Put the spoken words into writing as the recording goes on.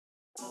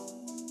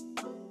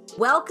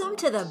Welcome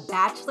to the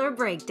Bachelor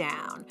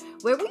Breakdown,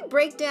 where we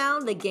break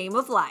down the game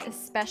of life.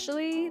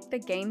 Especially the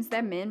games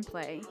that men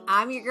play.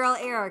 I'm your girl,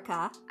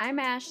 Erica. I'm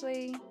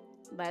Ashley.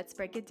 Let's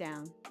break it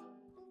down.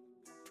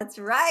 That's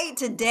right.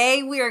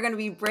 Today we are going to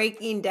be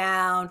breaking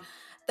down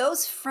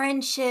those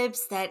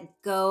friendships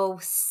that go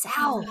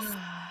south.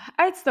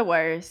 It's the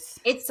worst.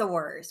 It's the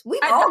worst.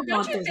 We've all gone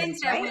Don't you through think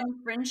this, that right?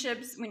 when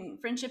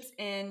friendships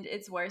end,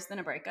 it's worse than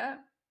a breakup?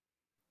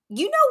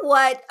 You know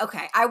what?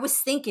 Okay, I was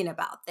thinking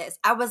about this.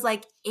 I was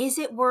like, is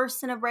it worse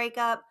than a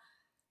breakup?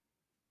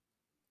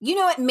 You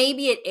know what?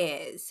 Maybe it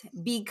is,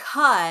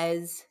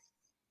 because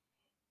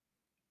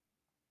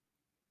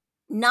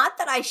not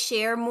that I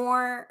share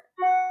more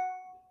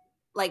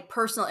like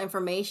personal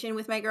information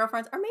with my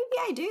girlfriends, or maybe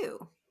I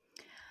do.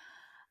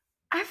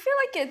 I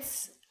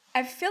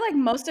feel like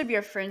most of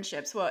your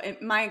friendships, well, in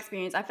my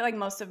experience, I feel like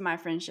most of my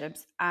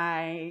friendships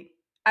I've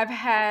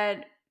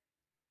had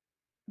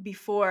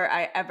before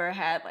I ever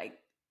had like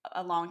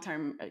a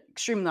long-term,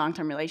 extreme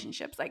long-term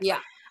relationships. Like Yeah.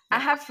 I Yeah.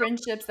 have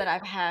friendships that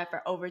I've had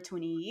for over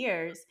 20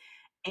 years,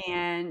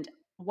 and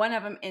one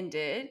of them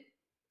ended,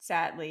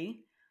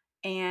 sadly,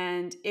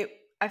 and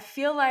I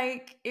feel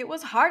like it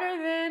was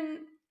harder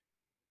than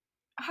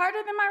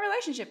my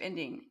relationship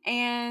ending.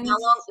 And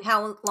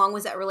How long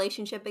was that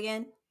relationship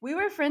again? we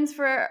were friends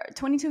for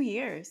 22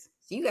 years.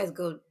 So you guys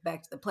go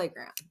back to the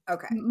playground.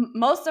 Okay.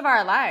 Most of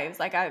our lives.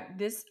 Like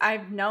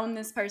I've known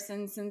this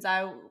person since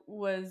I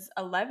was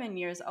 11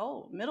 years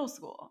old, middle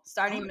school, Oh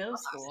starting my middle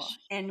school, gosh.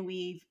 and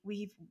we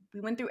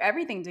went through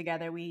everything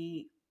together.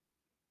 We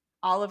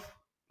all of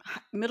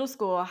middle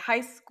school,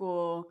 high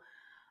school,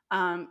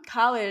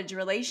 college,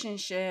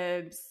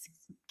 relationships,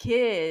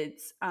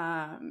 kids,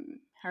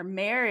 her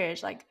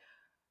marriage, like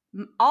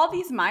all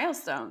these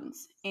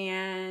milestones,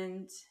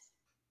 and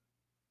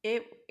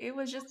it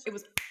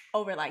was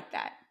over like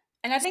that.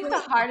 And I think the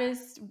So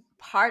hardest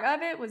part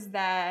of it was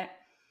that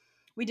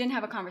we didn't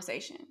have a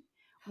conversation.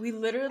 We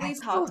literally that's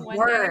the talked one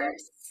day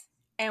worst.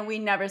 and we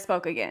never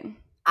spoke again.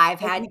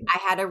 I've Like had I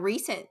had a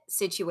recent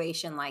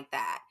situation like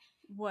that.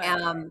 what?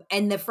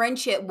 And the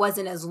friendship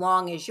wasn't as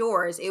long as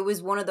yours. It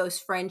was one of those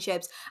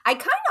friendships. I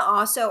kind of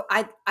also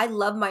I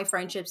love my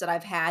friendships that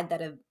I've had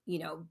that have,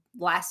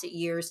 lasted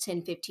years,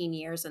 10, 15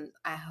 years, and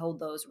I hold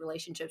those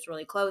relationships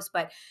really close.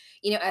 But,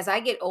 as I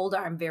get older,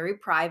 I'm very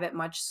private,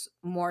 much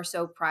more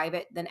so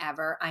private than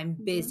ever. I'm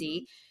Mhm.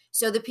 busy.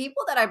 So the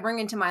people that I bring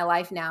into my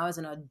life now as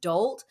an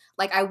adult,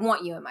 like, I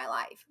want you in my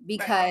life Right.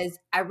 because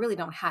I really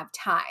don't have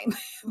time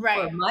for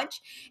Right.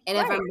 much. And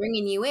if Right. I'm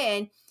bringing you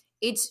in,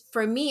 it's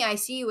for me, I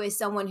see you as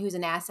someone who's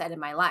an asset in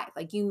my life.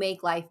 Like, you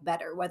make life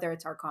better, whether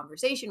it's our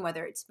conversation,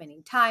 whether it's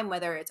spending time,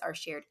 whether it's our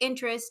shared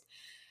interest.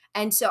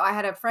 And so I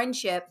had a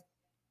friendship,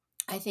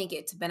 I think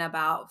it's been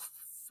about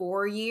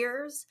 4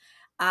 years,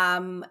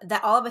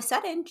 that all of a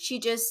sudden she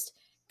just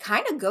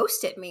kind of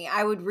ghosted me.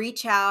 I would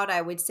reach out,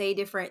 I would say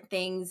different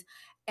things,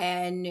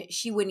 and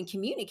she wouldn't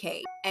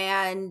communicate.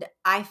 And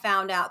I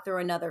found out through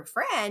another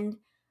friend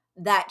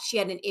that she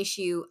had an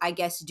issue, I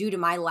guess, due to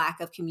my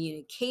lack of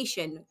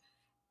communication,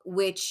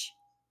 which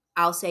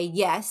I'll say,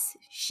 yes,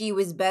 she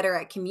was better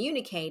at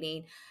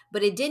communicating,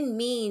 but it didn't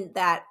mean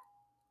that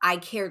I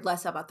cared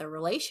less about the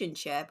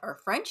relationship or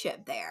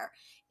friendship there.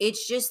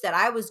 It's just that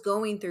I was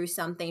going through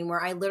something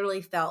where I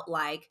literally felt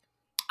like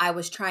I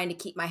was trying to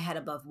keep my head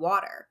above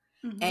water.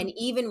 Mhm. And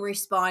even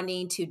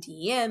responding to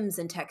DMs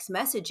and text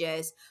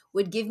messages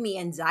would give me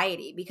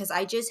anxiety because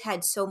I just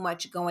had so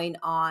much going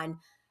on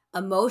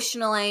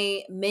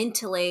emotionally,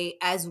 mentally,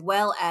 as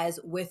well as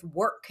with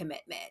work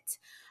commitment,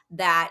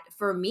 that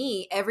for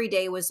me, every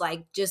day was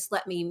like, just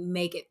let me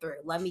make it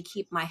through. Let me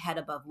keep my head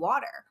above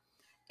water.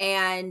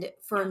 And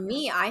for Yeah.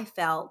 me, I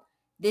felt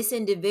this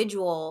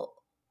individual,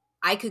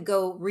 I could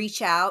go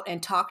reach out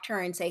and talk to her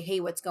and say,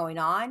 hey, what's going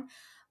on?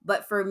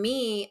 But for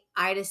me,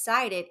 I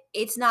decided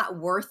it's not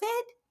worth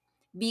it,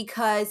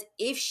 because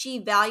if she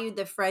valued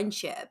the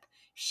friendship,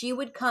 she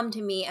would come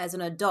to me as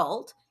an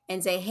adult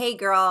and say, hey,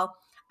 girl,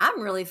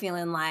 I'm really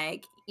feeling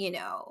like,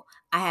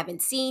 I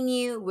haven't seen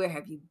you. Where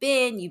have you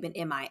been? You've been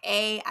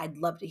MIA. I'd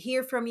love to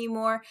hear from you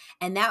more.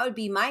 And that would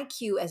be my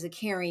cue as a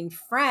caring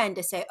friend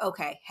to say,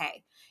 okay,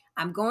 hey,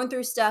 I'm going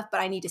through stuff,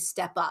 but I need to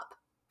step up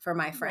for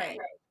my friend Right.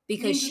 You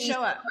because need to she's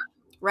show up.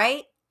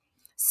 right.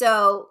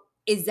 So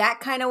is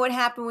that kind of what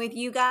happened with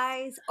you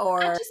guys? I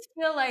Or just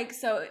feel like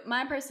so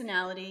my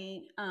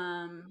personality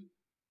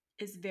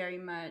is very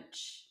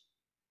much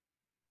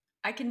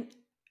I can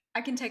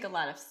I can take a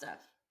lot of stuff,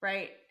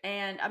 right?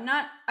 And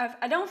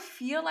I don't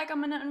feel like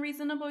I'm an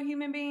unreasonable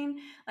human being.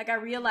 Like I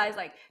realize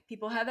like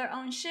people have their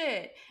own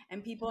shit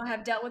and people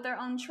have dealt with their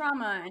own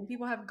trauma and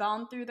people have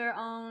gone through their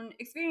own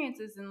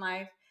experiences in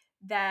life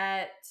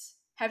that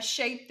have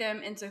shaped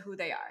them into who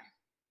they are.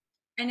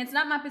 And it's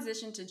not my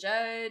position to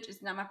judge,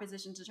 it's not my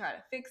position to try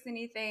to fix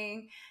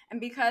anything.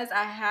 And because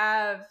I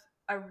have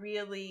a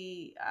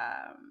really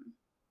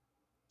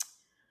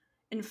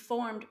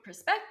informed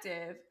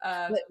perspective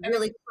of But everything.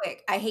 really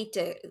quick, I hate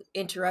to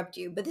interrupt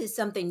you, but this is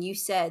something you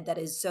said that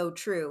is so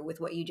true with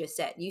what you just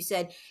said. You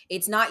said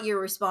it's not your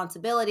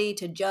responsibility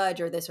to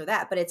judge or this or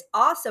that, but it's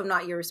also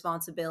not your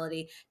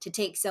responsibility to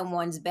take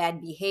someone's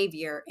bad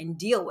behavior and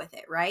deal with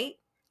it, right?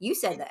 You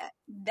said that.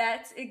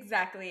 That's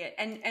exactly it.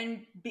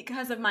 And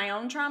because of my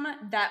own trauma,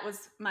 that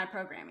was my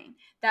programming.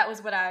 That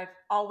was what I've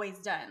always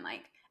done.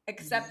 Like Mhm.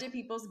 accepted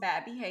people's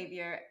bad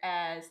behavior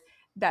as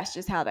that's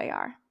just how they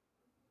are,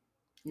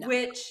 No,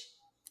 which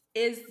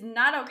is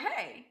not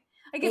okay.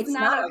 Like it's it's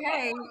not not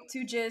okay. okay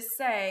to just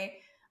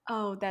say,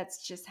 "Oh,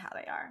 that's just how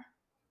they are."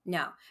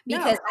 No, No.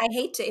 because I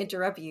hate to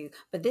interrupt you,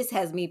 but this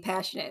has me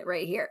passionate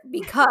right here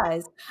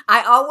because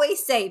I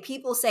always say,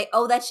 people say,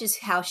 oh, that's just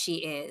how she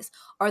is,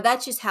 or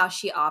that's just how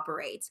she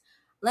operates.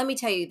 Let me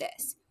tell you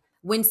this,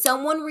 when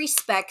someone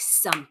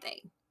respects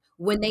something,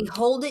 when they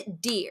hold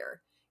it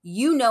dear,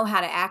 you know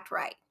how to act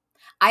right.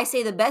 I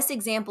say the best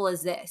example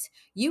is this: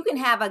 you can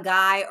have a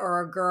guy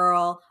or a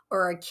girl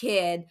or a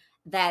kid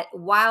that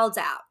wilds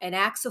out and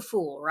acts a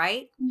fool,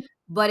 right?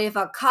 But if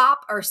a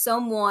cop or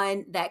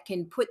someone that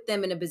can put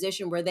them in a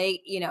position where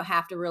they,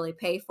 have to really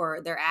pay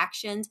for their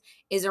actions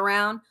is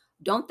around,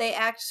 don't they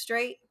act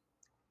straight?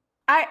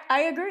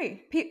 I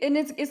agree. And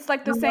it's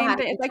like the You know same how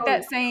to thing. It's like control that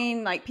yourself.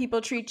 saying like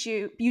people treat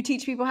you, you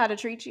teach people how to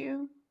treat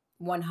you.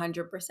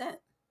 100%.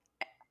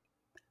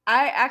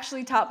 I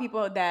actually taught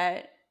people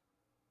that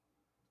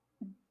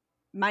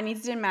my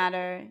needs didn't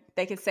matter.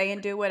 They could say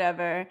and do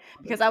whatever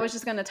because I was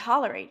just going to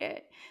tolerate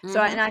it. So,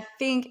 Mhm. and I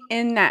think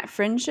in that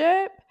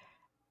friendship,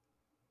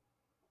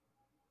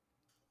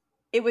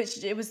 it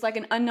was like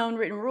an unknown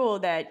written rule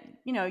that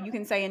you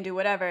can say and do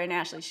whatever, and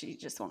Ashley she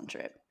just won't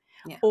trip,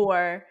 Yeah.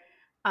 or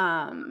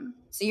um,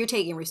 So you're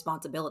taking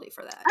responsibility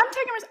for that.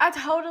 I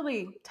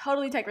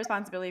totally take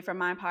responsibility for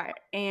my part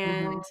Mhm.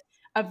 and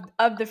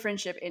of the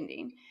friendship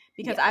ending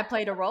because Yeah. I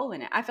played a role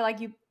in it. I feel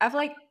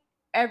like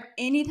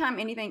anytime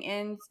anything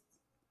ends,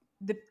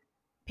 the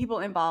people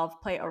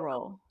involved play a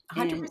role in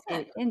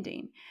 100%. it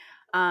ending.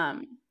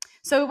 Um,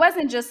 so it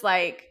wasn't just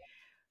like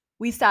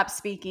we stopped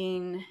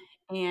speaking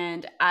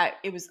and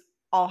it was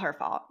all her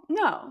fault.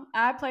 No,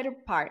 I played a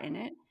part in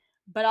it,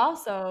 but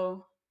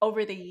also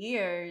over the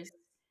years,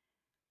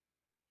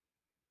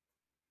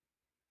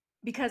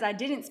 because I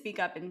didn't speak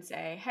up and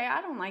say, "Hey,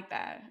 I don't like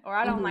that," or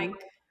Mhm.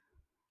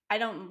 I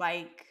don't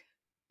like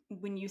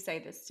when you say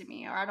this to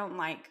me," or "I don't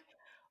like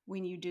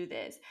when you do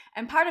this."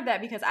 And part of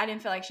that because I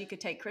didn't feel like she could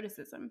take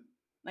criticism.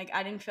 Like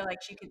I didn't feel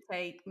like she could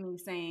take me You were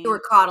saying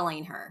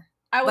coddling her,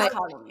 I was but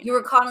calling you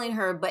were her. coddling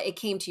her, but it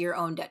came to your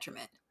own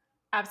detriment.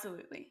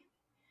 Absolutely.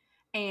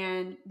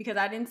 And because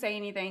I didn't say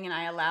anything and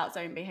I allowed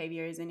certain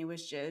behaviors, and it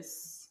was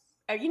just,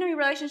 your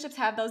relationships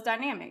have those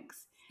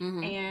dynamics.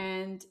 Mhm.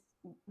 And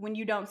when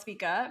you don't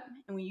speak up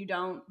and when you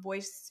don't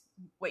voice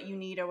what you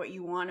need or what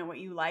you want or what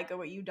you like or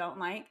what you don't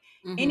like,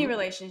 any Mhm.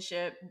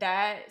 relationship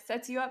that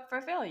sets you up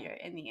for failure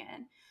in the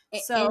end.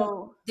 And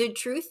So, the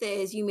truth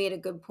is, you made a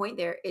good point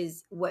there,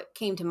 is what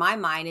came to my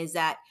mind is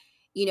that,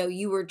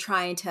 you were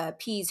trying to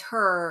appease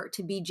her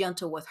to be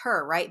gentle with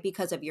her, right?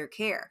 Because of your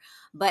care.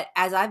 But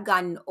as I've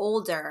gotten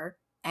older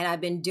and I've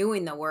been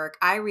doing the work,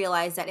 I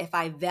realize that if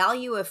I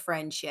value a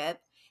friendship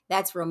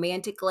that's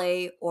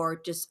romantically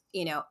or just,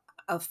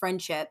 a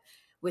friendship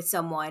with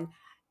someone,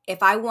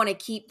 if I want to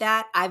keep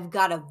that, I've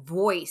got to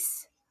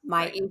voice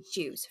my right.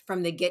 issues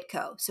from the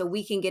get-go so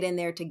we can get in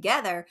there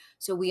together,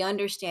 so we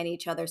understand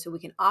each other, so we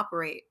can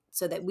operate,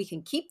 so that we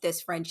can keep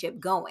this friendship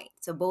going,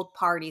 so both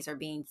parties are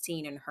being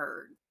seen and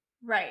heard.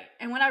 Right.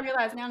 And what I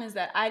realize now is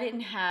that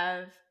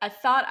I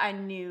thought I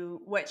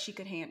knew what she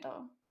could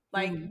handle.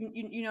 Like, Mhm.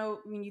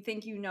 when you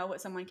think you know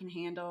what someone can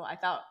handle, I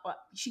thought, well,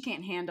 she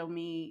can't handle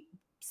me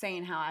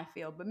saying how I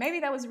feel. But maybe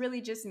that was really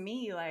just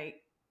me,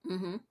 like,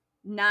 Mhm.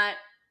 not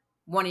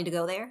Wanting to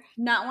go there.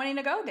 not wanting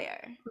to go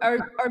there,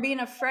 or being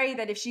afraid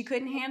that if she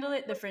couldn't handle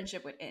it, the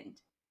friendship would end.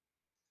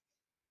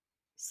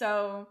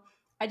 So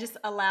I just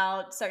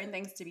allowed certain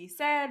things to be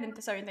said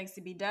and certain things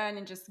to be done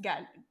and just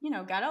got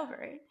over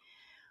it.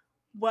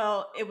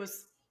 Well, it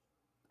was,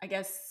 I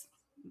guess,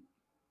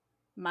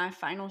 my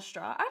final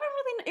straw.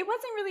 It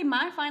wasn't really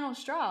my final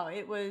straw.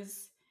 It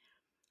was,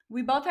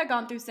 we both had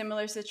gone through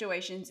similar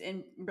situations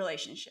in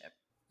relationship,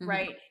 Mhm.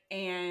 right?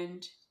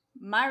 And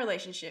my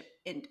relationship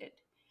ended.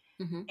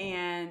 Mhm.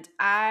 And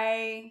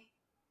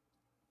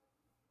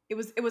it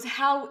was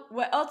how,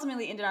 what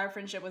ultimately ended our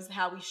friendship was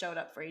how we showed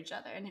up for each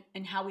other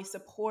and how we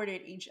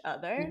supported each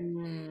other.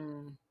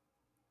 Mm.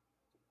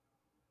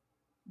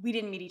 We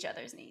didn't meet each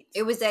other's needs.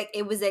 It was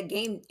that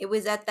game, it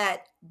was at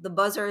that the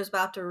buzzer is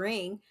about to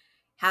ring.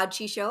 How'd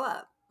she show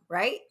up,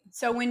 right?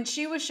 So when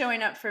she was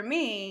showing up for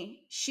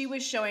me, she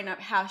was showing up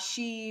how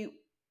she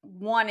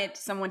wanted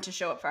someone to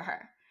show up for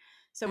her.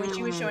 So when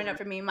she was showing Mm. up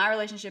for me, my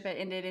relationship had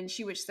ended, and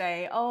she would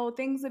say, "Oh,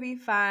 things will be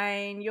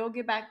fine. You'll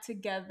get back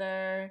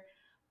together.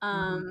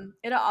 Mhm.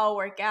 It'll all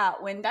work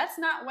out." When that's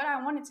not what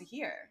I wanted to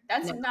hear.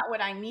 That's No. not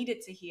what I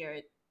needed to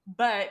hear.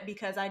 But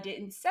because I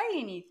didn't say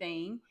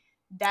anything,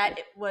 that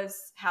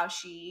was how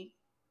she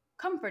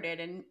comforted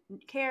and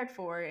cared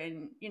for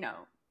and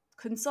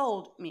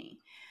consoled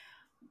me,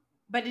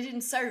 but it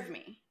didn't serve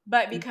me.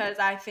 But because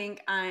I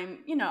think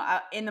I'm,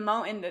 in the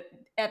moment,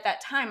 at that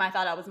time, I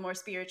thought I was more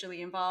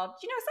spiritually involved.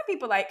 Some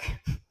people like,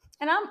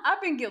 and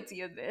I've been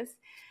guilty of this.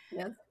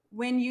 Yes.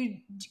 When you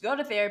go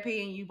to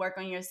therapy and you work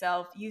on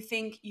yourself, you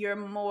think you're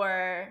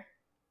more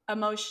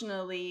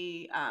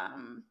emotionally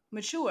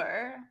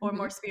mature or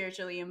more Mhm.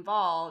 spiritually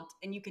involved,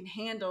 and you can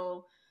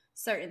handle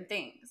certain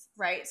things,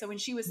 right? So when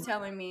she was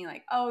telling me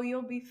like, "Oh,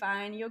 you'll be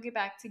fine, you'll get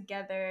back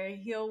together,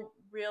 he'll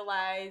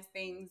realize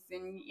things,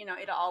 and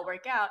it'll all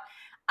work out,"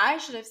 I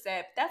should have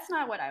said, "That's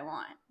not what I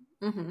want.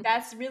 Mhm.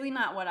 That's really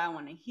not what I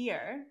want to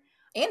hear.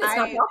 And it's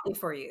not I healthy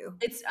for you.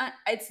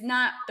 it's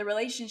not the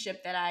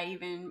relationship that I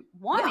even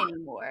want Yeah.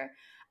 anymore.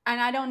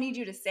 And I don't need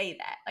you to say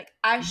that." Like,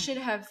 I should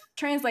have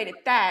translated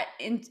that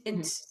in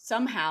Mhm.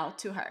 somehow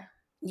to her,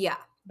 Yeah.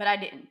 but I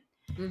didn't.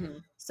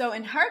 Mhm. So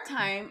in her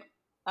time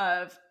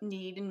of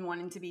need and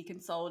wanting to be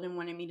consoled and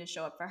wanting me to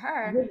show up for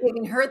her, You're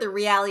giving her the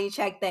reality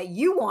check that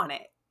you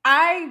wanted.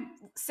 I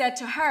said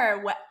to her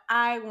what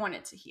I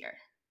wanted to hear.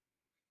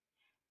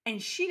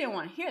 And she didn't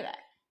want to hear that.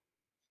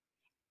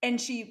 And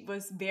she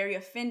was very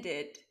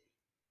offended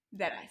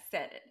that I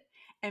said it.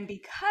 And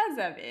because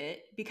of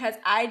it, because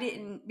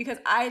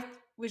I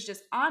was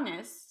just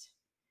honest,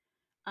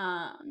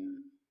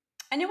 um,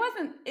 and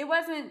it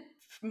wasn't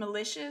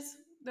malicious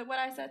that what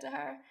I said to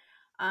her,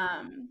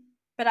 um,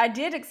 but I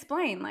did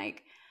explain,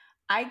 like,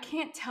 I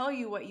can't tell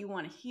you what you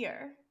want to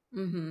hear.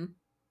 Mhm.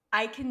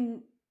 I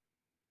can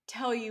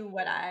tell you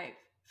what I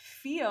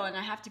feel, and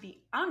I have to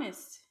be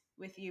honest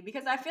with you,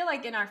 because I feel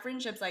like in our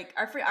friendships, like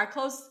our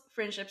close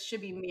friendships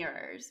should be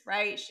mirrors,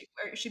 right?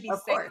 Or it should be Of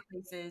safe course.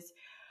 places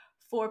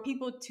for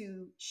people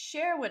to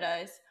share with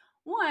us,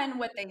 one,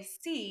 what they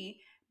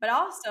see, but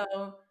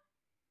also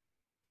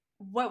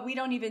what we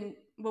don't even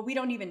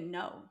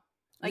know.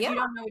 Like, Yeah. you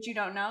don't know what you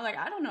don't know. Like,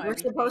 I don't know We're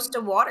supposed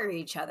everything. to water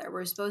each other.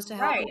 We're supposed to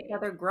help each Right.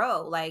 other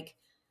grow. Like,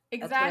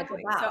 that's what it's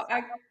Exactly. So about.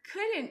 I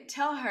couldn't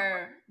tell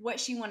her what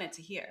she wanted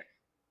to hear.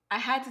 I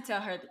had to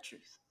tell her the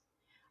truth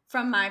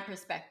from my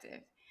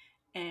perspective,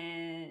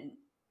 and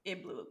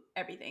it blew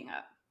everything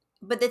up.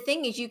 But the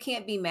thing is, you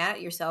can't be mad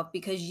at yourself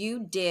because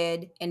you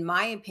did, in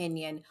my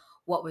opinion,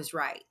 what was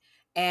right.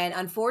 And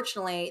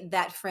unfortunately,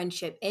 that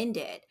friendship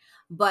ended.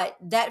 But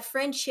that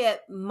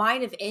friendship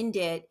might have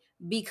ended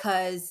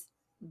because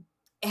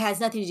it has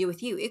nothing to do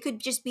with you. It could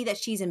just be that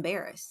she's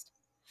embarrassed.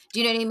 Do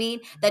you know what I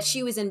mean? That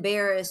she was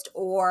embarrassed,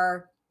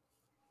 or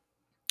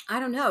I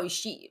don't know,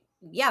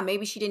 yeah,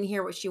 maybe she didn't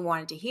hear what she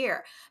wanted to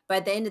hear. But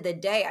at the end of the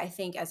day, I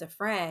think as a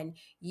friend,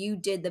 you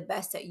did the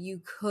best that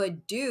you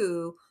could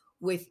do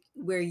with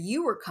where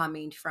you were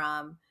coming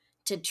from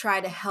to try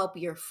to help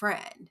your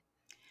friend.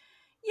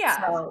 Yeah.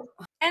 So,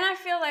 And I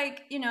feel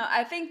like,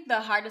 I think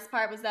the hardest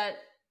part was that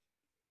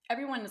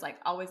everyone is like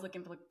always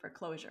looking for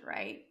closure,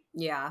 right?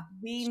 yeah,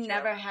 We it's true.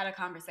 never had a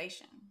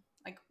conversation.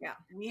 Like, Yeah.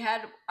 we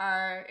had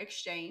our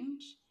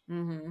exchange,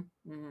 Mhm.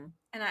 Mhm.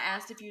 and I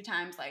asked a few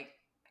times, like,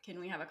 can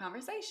we have a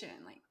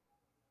conversation? Like,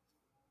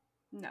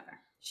 never.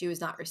 She was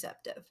not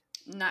receptive.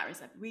 Not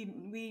receptive.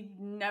 We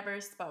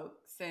never spoke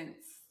since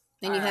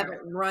And you our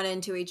haven't run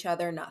into each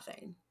other,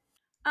 nothing.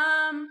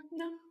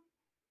 no.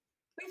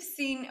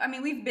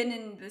 We've been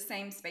in the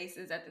same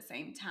spaces at the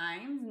same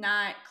time,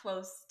 not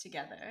close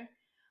together.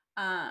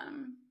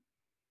 Um,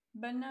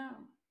 but no, I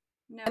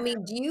never.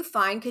 mean, do you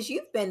find, because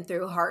you've been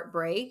through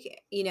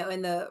heartbreak,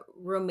 in the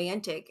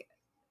romantic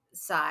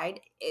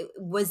side,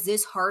 was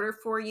this harder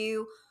for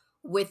you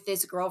with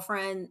this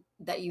girlfriend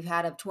that you've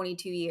had of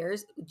 22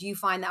 years? Do you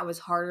find that was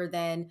harder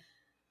than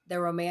the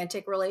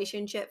romantic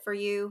relationship for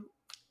you?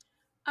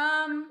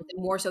 Um, Is it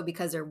more so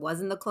because there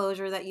wasn't the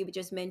closure that you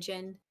just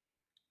mentioned?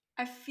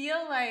 I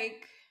feel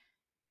like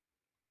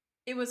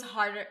it was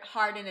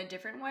hard in a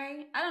different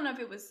way. I don't know if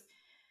it was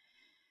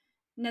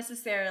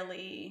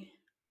necessarily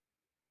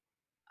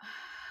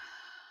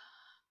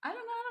I don't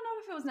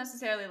know if it was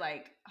necessarily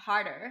like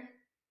harder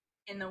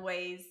in the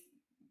ways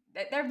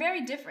that they're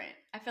very different.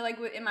 I feel like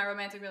in my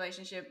romantic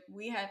relationship,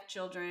 we have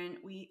children,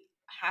 we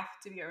have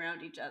to be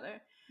around each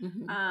other.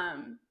 Mhm.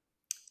 Um,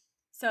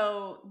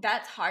 so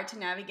that's hard to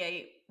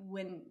navigate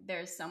when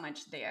there's so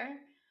much there.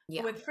 But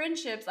Yeah. with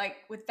friendships,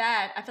 like with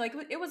that, I feel like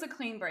it was a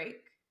clean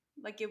break.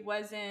 Like, it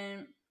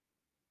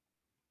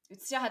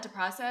still had to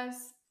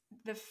process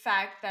the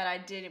fact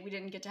that we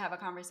didn't get to have a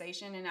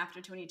conversation. And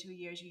after 22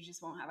 years, you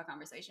just won't have a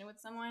conversation with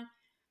someone.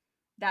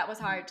 That was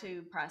hard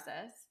to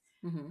process.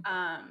 Mhm.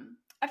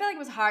 I feel like it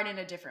was hard in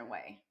a different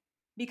way,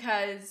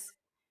 because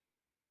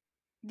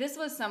this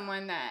was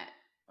someone that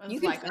You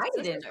was like a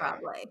confided in sister.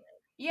 probably.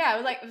 Yeah,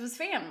 it was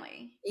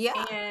family.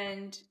 Yeah.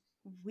 And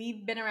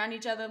we've been around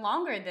each other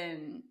longer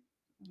than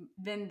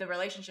the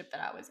relationship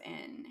that I was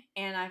in.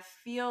 And I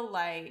feel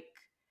like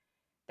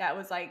that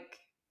was like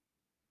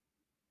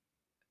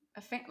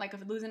like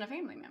of losing a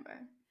family member.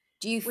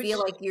 Do you Which, feel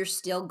like you're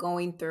still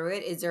going through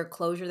it? Is there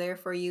closure there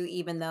for you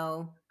even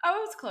though oh,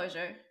 it was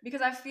closure,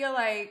 because I feel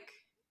like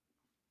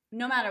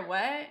no matter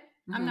what,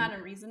 I'm Mhm. not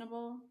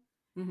unreasonable.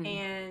 Mhm.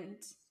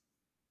 And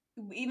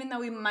even though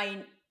we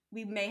might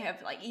we may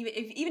have like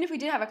even if we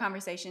did have a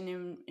conversation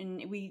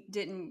and we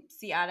didn't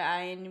see eye to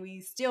eye and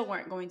we still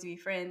weren't going to be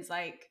friends,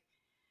 like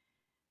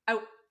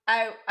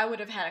I I would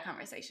have had a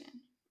conversation,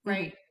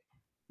 Mhm. right?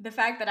 The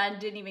fact that I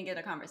didn't even get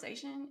a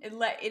conversation,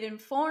 it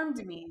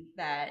informed me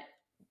that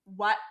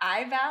what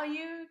I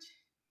valued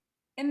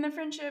in the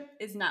friendship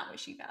is not what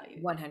she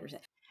valued.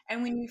 100%.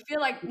 And when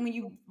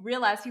you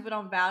realize people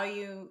don't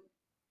value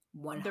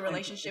the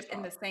relationship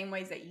in 100%. the same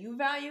ways that you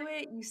value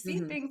it, you see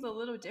Mhm. things a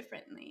little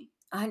differently,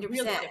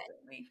 really 100%.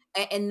 differently.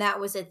 And that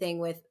was the thing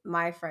with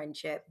my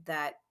friendship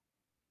that,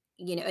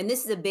 and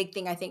this is a big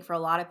thing I think for a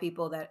lot of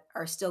people that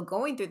are still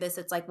going through this.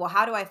 It's like, well,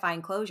 how do I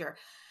find closure?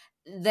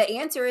 The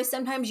answer is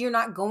sometimes you're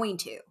not going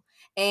to.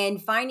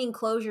 And finding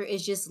closure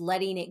is just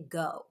letting it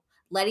go,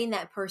 letting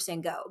that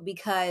person go,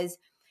 because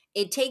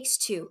it takes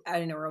two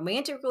in a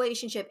romantic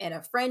relationship and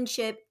a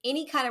friendship,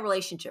 any kind of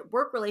relationship,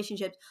 work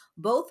relationships,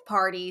 both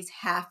parties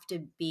have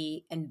to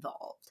be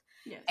involved.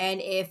 Yes.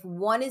 And if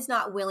one is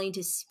not willing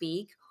to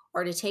speak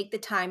or to take the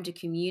time to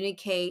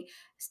communicate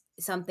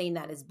something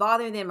that is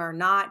bothering them or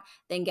not,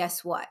 then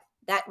guess what?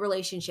 That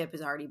relationship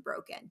is already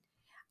broken.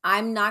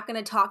 I'm not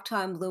going to talk till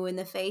I'm blue in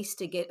the face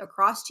to get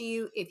across to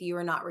you if you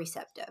are not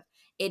receptive.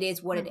 It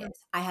is what it Mhm.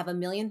 is. I have a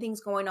million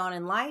things going on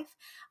in life.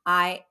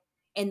 I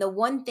and the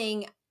one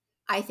thing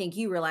I think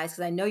you realize,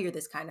 because I know you're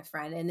this kind of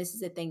friend, and this is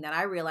the thing that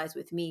I realized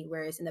with me.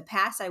 Whereas in the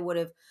past, I would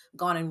have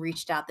gone and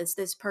reached out to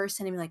this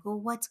person and be like, "Well,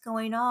 what's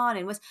going on?"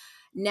 And what's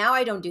now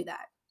I don't do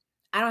that.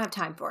 I don't have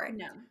time for it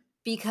No.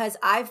 because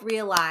I've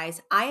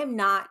realized I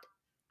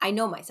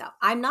know myself.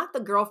 I'm not the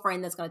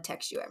girlfriend that's going to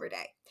text you every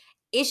day.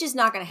 It's just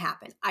not going to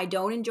happen. I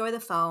don't enjoy the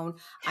phone.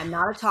 I'm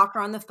not a talker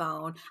on the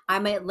phone.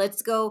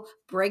 Let's go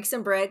break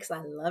some bread because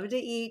I love to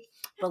eat,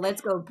 but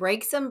let's go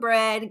break some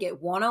bread,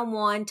 get one on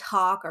one,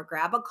 talk, or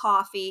grab a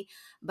coffee.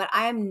 But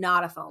I am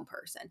not a phone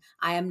person.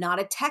 I am not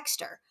a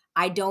texter.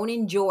 I don't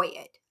enjoy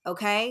it.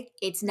 Okay.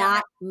 It's Yep.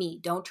 not me.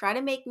 Don't try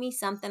to make me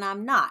something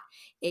I'm not.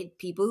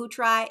 People who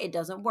try, it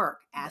doesn't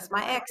work. Ask Doesn't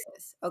my work.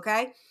 exes.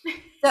 Okay.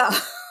 So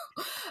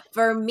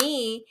for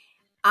me,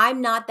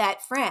 I'm not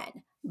that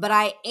friend, but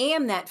I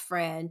am that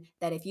friend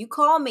that if you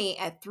call me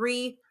at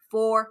 3,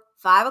 4,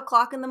 5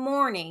 o'clock in the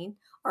morning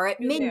or at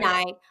You're there.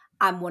 midnight,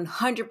 I'm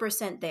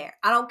 100% there.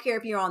 I don't care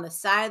if you're on the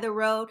side of the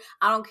road.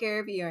 I don't care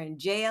if you're in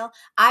jail.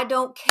 I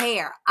don't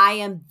care. I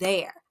am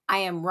there. I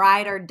am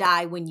ride or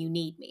die when you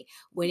need me.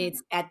 When Mhm.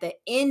 it's at the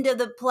end of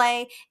the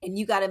play and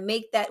you got to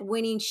make that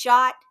winning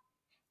shot,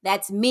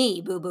 that's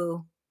me, boo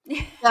boo.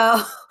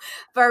 So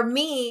for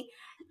me,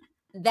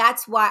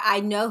 that's why I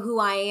know who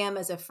I am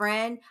as a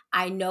friend.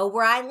 I know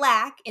where I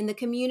lack in the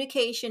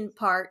communication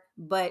part,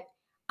 but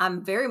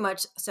I'm very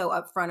much so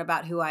upfront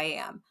about who I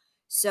am.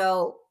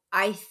 So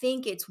I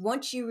think it's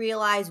once you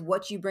realize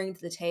what you bring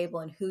to the table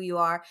and who you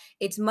are,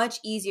 it's much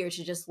easier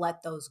to just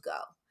let those go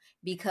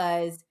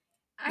because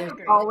I there's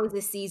agree. always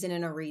a season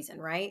and a reason,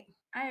 right?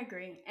 I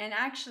agree. And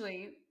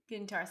actually,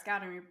 getting to our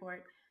scouting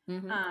report,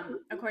 Hmm.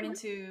 according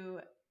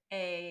to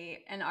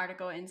a an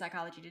article in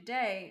Psychology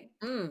Today,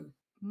 Mm,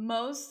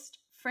 most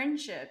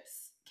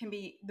friendships can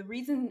be the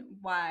reason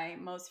why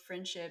most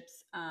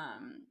friendships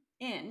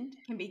end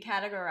can be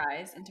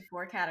categorized into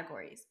four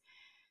categories: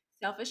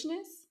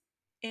 selfishness,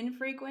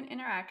 infrequent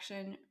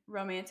interaction,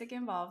 romantic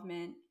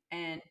involvement,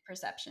 and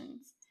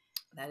perceptions.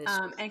 that is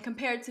true. And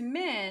compared to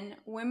men,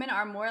 women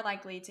are more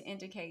likely to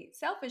indicate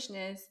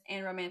selfishness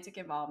and romantic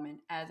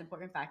involvement as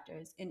important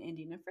factors in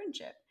ending a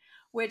friendship,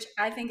 which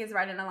I think is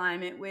right in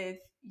alignment with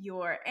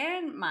your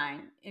and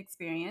mine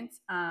experience.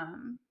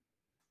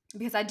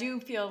 Because I do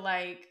feel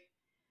like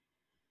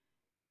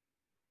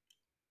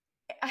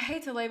I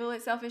hate to label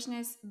it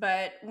selfishness,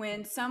 but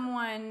when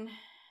someone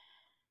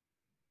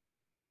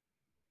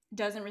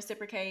doesn't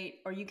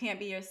reciprocate or you can't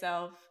be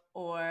yourself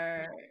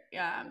or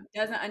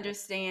doesn't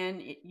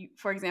understand,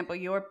 for example,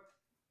 your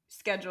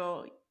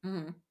schedule,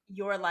 Hmm.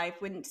 your life,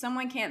 when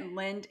someone can't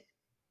lend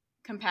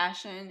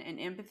compassion and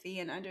empathy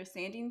and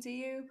understanding to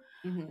you,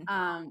 Hmm.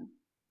 um,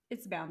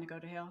 it's bound to go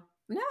to hell.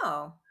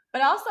 No.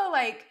 But also,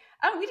 like,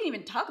 oh, we didn't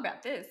even talk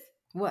about this.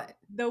 What?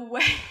 The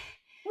way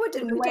What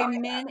did the we way talk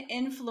men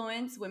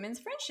influence women's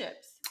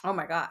friendships. Oh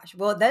my gosh.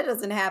 Well, that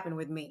doesn't happen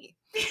with me.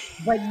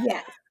 But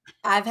yes,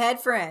 I've had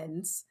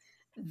friends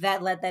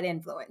that let that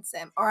influence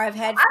them. Or I've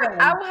had I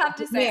friends will that have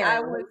to get say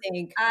married and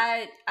think,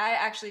 I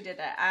actually did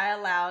that. I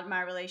allowed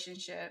my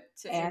relationship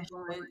to Ashley,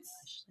 influence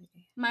Ashley.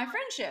 my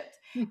friendships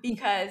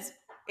because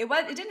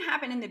it didn't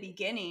happen in the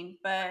beginning,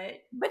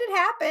 but But it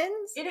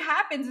happens. it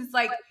happens. It's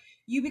like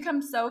you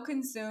become so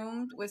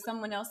consumed with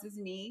someone else's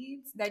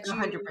needs that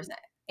 100%.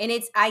 And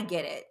I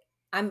get it.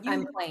 I'm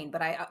you plain,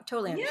 but I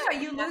totally yeah,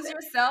 understand. you lose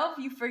yourself.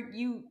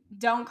 You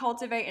don't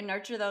cultivate and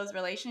nurture those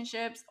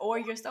relationships, or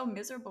you're so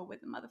miserable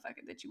with the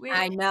motherfucker that you with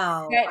I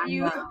know. that I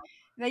you know.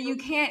 that you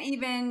can't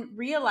even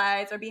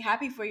realize or be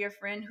happy for your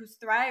friend who's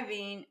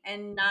thriving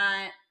and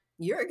not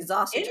You're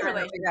exhausted in trying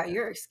to figure out relationship.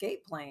 your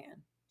escape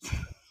plan.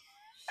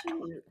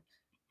 Shoot.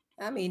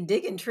 I mean,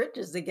 digging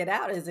trenches to get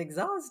out is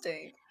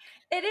exhausting.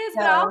 It is,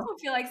 but I So, also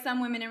feel like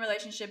some women in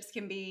relationships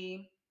can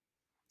be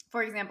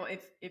for example,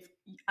 if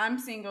I'm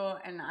single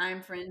and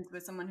I'm friends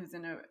with someone who's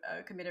in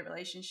a committed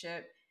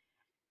relationship,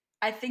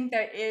 I think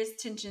there is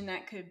tension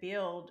that could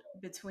build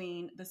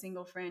between the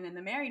single friend and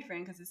the married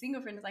friend, because the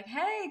single friend is like,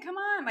 "Hey, come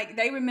on!" Like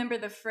they remember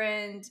the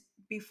friend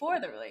before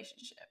the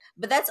relationship.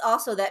 But that's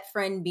also that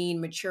friend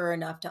being mature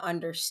enough to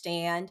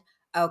understand,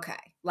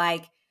 okay,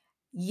 like,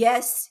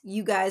 yes,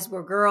 you guys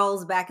were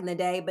girls back in the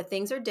day, but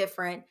things are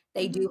different.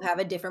 They do Hmm. have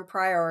a different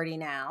priority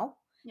now.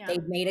 Yeah.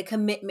 They've made a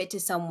commitment to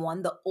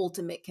someone, the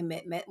ultimate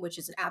commitment, which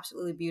is an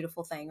absolutely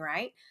beautiful thing,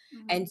 right?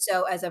 Hmm. And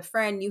so as a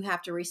friend, you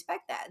have to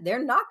respect that.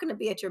 They're not going to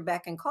be at your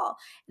beck and call.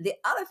 The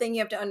other thing you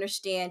have to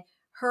understand,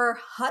 her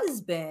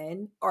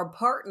husband or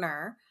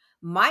partner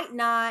might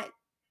not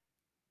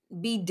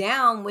be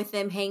down with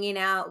them hanging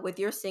out with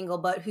your single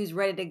butt who's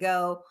ready to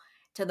go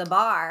to the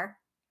bar.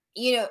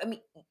 I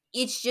mean,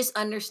 it's just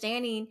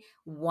understanding,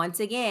 once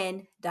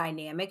again,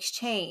 dynamics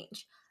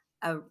change.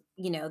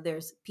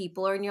 There's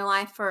people are in your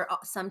life for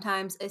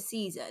sometimes a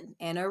season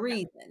and a Yeah.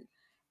 reason,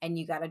 and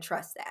you got to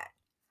trust that.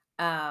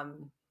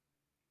 Um,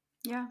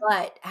 Yeah.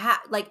 but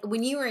like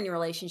when you were in your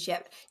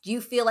relationship, do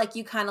you feel like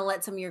you kind of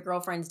let some of your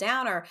girlfriends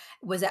down, or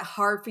was it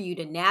hard for you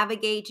to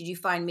navigate? Did you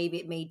find maybe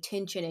it made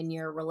tension in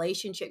your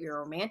relationship, your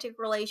romantic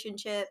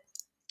relationship?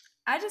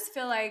 I just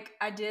feel like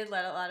I did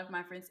let a lot of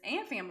my friends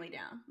and family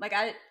down. Like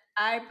I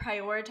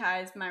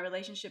prioritized my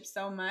relationship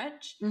so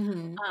much,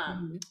 Mhm,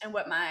 mhm. and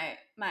what my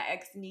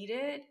ex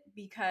needed,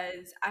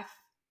 because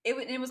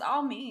it was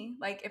all me.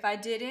 Like if I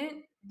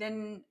didn't,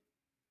 then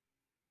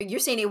You're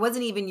saying it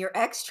wasn't even your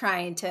ex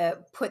trying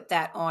to put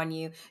that on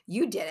you,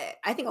 you did it.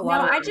 I think a no,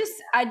 lot of I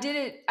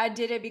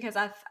did it because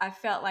I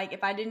felt like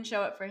if I didn't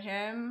show up for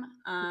him,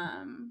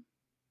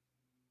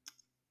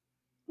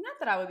 not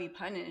that I would be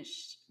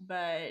punished,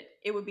 but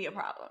it would be a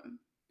problem.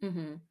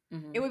 Mhm,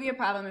 It mhm, would be a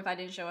problem if I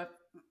didn't show up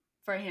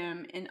for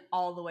him in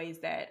all the ways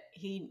that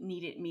he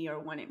needed me or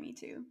wanted me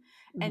to.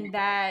 mhm. And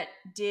that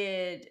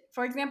did,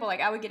 for example, like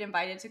I would get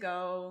invited to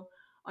go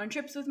on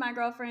trips with my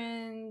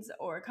girlfriends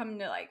or come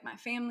to like my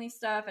family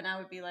stuff, and I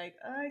would be like,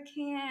 "Oh, I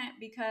can't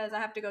because I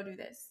have to go do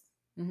this."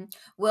 Mhm.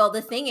 Well,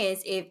 the thing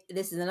is, if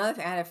this is another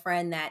thing, I had a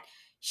friend that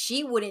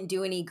she wouldn't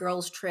do any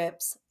girls'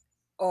 trips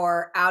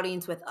or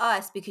outings with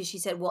us because she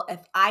said, "Well,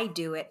 if I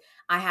do it,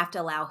 I have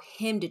to allow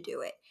him to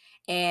do it.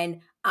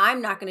 And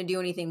I'm not going to do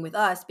anything with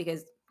us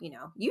because,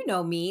 you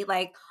know me,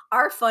 like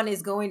our fun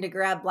is going to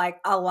grab like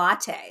a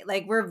latte.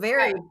 Like we're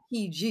very Right.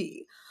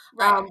 PG."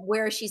 Right.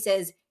 Where she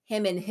says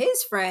him and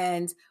his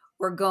friends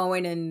were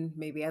going and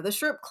maybe at the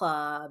strip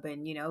club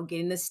and,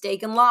 getting the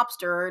steak and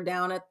lobster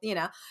down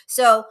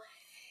So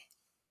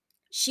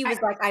she I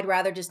was like, "I'd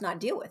rather just not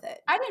deal with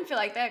it." I didn't feel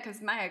like that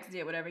because my ex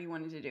did whatever he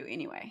wanted to do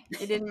anyway.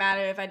 It didn't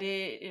matter if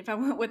I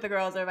went with the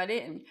girls or if I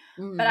didn't.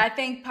 But Mhm, I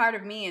think part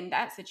of me in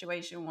that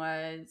situation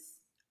was,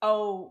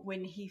 oh,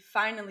 when he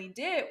finally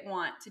did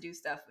want to do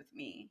stuff with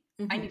me,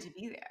 I mhm. need to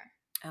be there.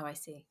 Oh, I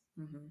see.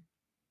 Mhm.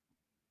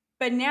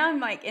 But now I'm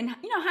like, and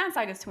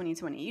hindsight is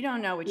 2020. You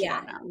don't know what you Yeah,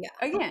 don't know. yeah,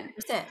 Again,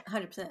 100%,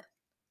 100%.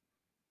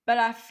 but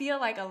I feel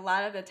like a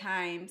lot of the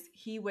times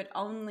he would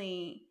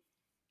only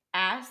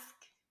ask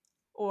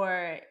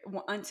or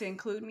want to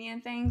include me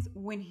in things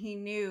when he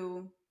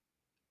knew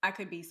I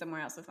could be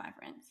somewhere else with my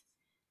friends.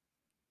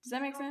 Does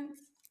that make sense?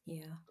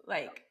 Yeah.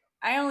 Like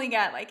I only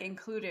got like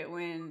included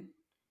when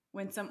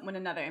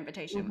another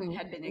invitation Mhm,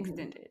 had been mhm,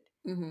 extended,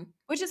 mhm.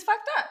 which is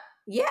fucked up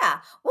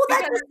Yeah. Well,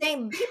 that's because the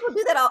thing. People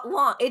do that all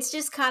along. It's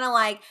just kinda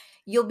like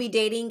you'll be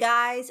dating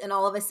guys, and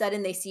all of a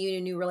sudden they see you in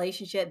a new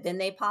relationship, then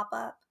they pop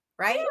up,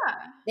 right?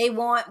 yeah. They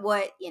want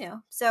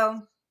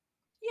so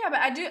Yeah, but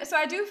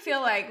I do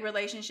feel like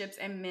relationships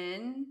and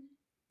men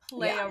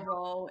yeah, play a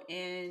role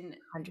in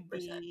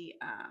 100%.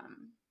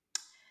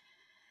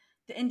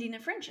 the ending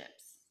of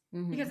friendships,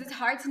 because Mhm. it's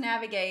hard to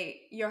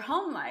navigate your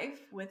home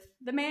life with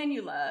the man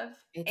you love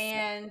It's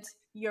and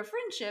your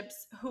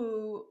friendships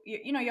who your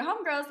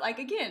homegirls, like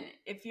again,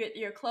 if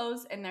you're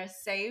close and they're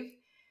safe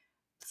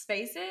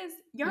spaces,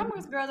 your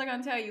Mhm. homegirls are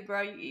gonna tell you,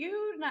 bro,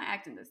 you not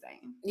acting the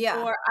same,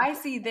 Yeah. or I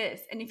see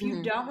this, and if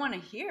you Mhm, don't want to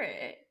hear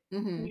it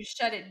and mhm, you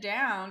shut it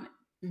down,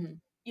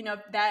 mhm,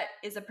 that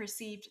is a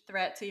perceived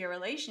threat to your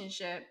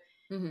relationship,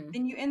 mhm.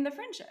 then you end the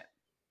friendship.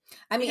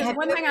 I mean, Because have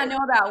one you thing I ever know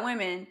about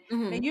women,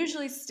 they Mhm.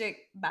 usually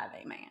stick by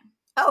their man.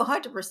 Oh,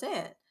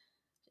 100%.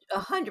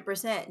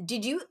 100%.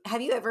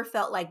 Have you ever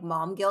felt like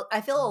mom guilt?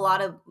 I feel a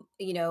lot of,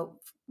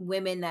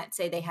 women that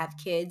say they have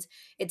kids,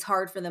 it's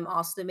hard for them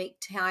also to make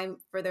time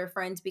for their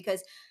friends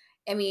because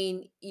I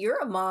mean, you're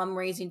a mom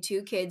raising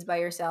 2 kids by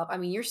yourself. I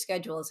mean, your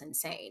schedule is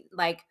insane.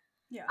 Like,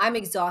 Yeah. I'm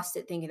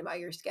exhausted thinking about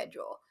your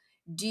schedule.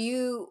 Do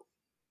you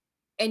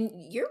and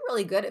you're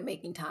really good at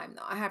making time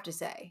though, I have to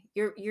say.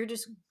 You're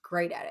just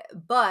great at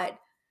it. But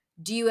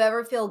do you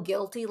ever feel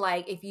guilty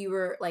like if you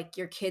were like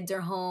your kids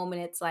are home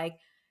and it's like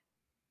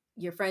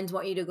your friends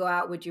want you to go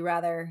out, would you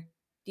rather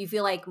do you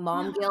feel like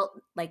mom No, guilt,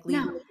 like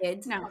leaving no, the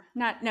kids? no,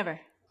 not never,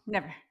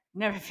 never,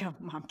 never feel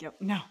mom guilt.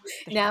 No,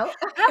 No?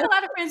 I have a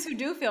lot of friends who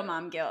do feel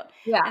mom guilt,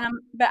 Yeah.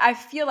 but I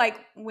feel like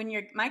when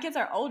my kids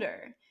are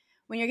older,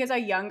 when your kids are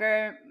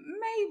younger,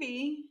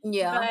 maybe,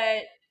 Yeah.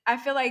 but I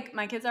feel like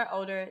my kids are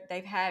older.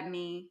 They've had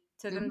me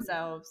to Mhm,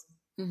 themselves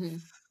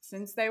mhm.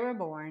 since they were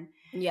born.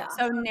 Yeah,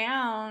 So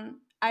now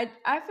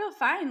I feel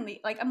fine.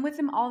 Like I'm with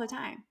them all the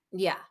time.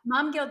 yeah,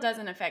 Mom guilt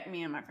doesn't affect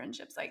me and my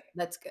friendships. Like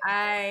that's good.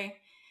 I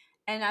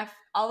and I've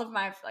all of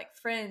my like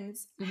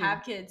friends Mhm.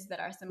 have kids that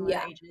are similar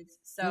Yeah. ages.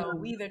 So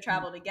we Mhm, either mhm.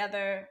 travel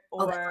together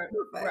Oh, that's or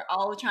we're perfect.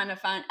 all trying to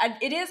find.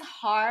 It is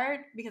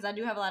hard because I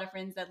do have a lot of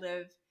friends that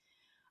live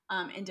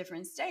in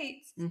different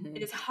states.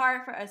 It Mhm. is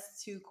hard for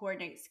us to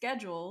coordinate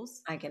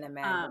schedules I can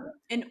imagine.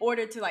 in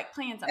order to like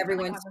plan something.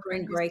 Like I Everyone's have a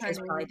friend spring who's break is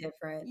probably turning,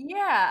 different.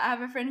 yeah, I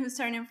have a friend who's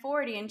turning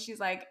 40, and she's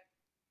like,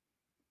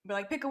 we're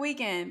like, pick a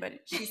weekend, but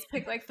she's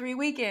picked like 3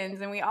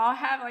 weekends, and we all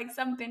have like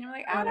something. We're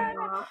like, I don't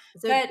know,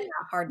 So, but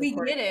yeah, hard to we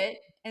coordinate. get it,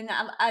 and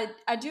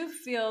I do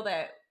feel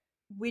that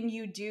when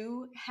you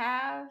do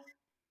have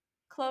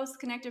close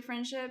connected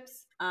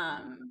friendships,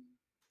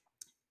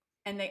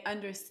 and they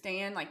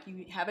understand, like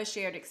you have a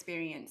shared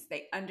experience,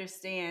 they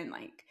understand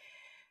like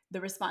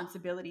the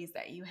responsibilities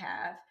that you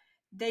have.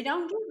 They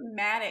don't get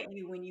mad at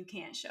you when you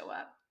can't show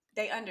up.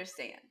 They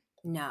understand.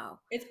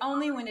 No. It's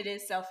only when it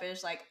is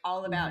selfish, like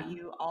all about Mhm,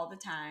 you all the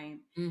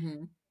time,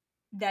 mhm,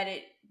 that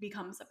it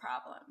becomes a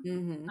problem.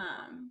 mhm.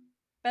 Um,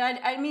 but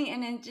I mean,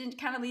 and it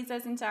kind of leads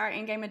us into our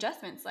in-game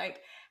adjustments.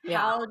 Like, Yeah.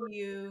 how do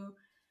you,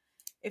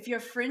 if your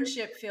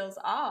friendship feels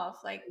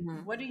off, like,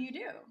 Mhm. what do you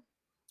do?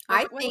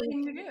 I What think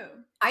can you do?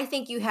 I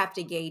think you have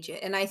to gauge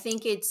it, and I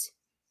think it's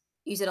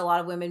you said a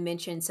lot of women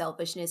mention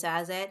selfishness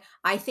as it.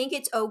 I think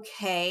it's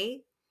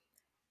okay,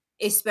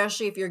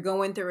 especially if you're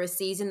going through a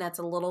season that's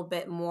a little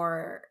bit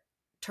more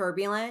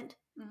turbulent,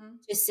 Hmm.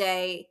 to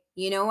say,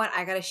 "You know what?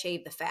 I gotta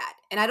shave the fat."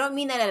 And I don't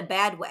mean that in a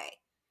bad way,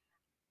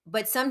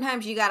 but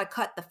sometimes you gotta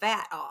cut the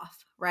fat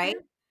off, right?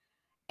 Yeah,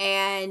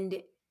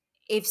 And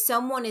if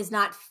someone is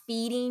not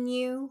feeding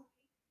you,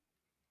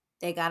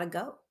 they gotta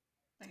go.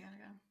 I gotta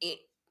go. It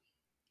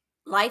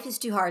life is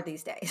too hard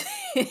these days.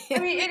 I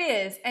mean, it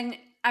is, and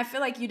I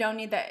feel like you don't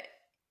need that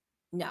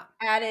No,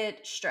 added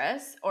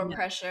stress or no,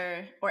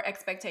 pressure or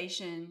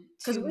expectation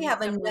because to we meet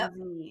have enough. someone's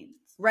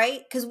needs.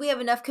 Right? Because we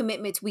have enough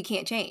commitments we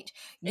can't change.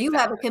 You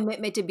have a Exactly.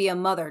 commitment to be a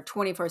mother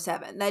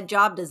 24/7. That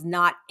job does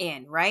not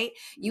end, right?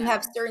 You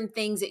have No. certain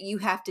things that you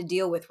have to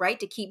deal with, right?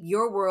 To keep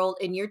your world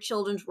and your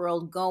children's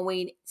world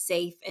going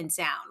safe and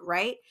sound,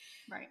 right?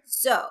 Right.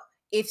 So,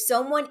 if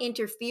someone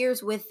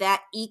interferes with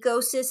that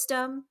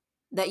ecosystem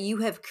that you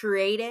have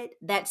created,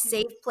 that Mhm.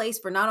 safe place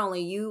for not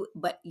only you,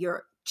 but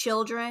your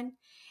children,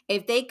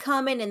 if they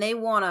come in and they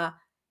wanna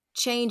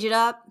change it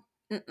up,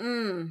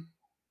 mm-mm,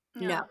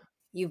 no, Yeah.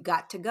 you've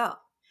got to go.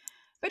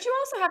 But you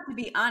also have to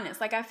be honest.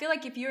 Like, I feel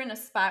like if you're in a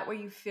spot where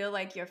you feel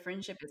like your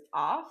friendship is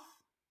off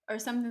or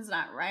something's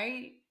not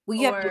right, Well,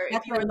 you have or to if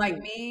that's you what were I like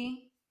mean.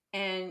 me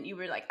and you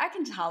were like, I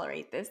can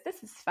tolerate this,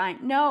 this is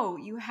fine. No,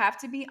 you have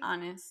to be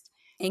honest.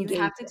 You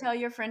have Engage to it. tell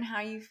your friend how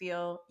you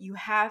feel. You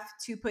have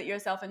to put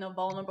yourself in a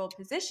vulnerable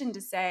position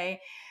to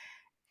say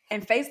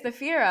and face the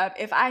fear of,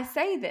 if I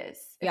say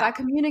this, if Yeah. I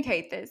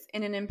communicate this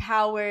in an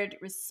empowered,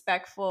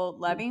 respectful,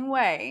 Mhm, loving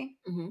way,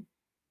 mhm,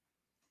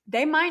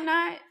 they might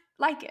not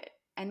like it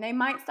and they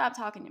might stop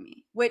talking to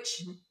me, which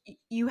mhm,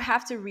 you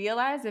have to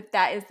realize, if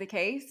that is the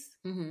case,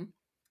 mhm.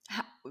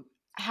 how,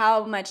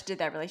 how much did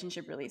that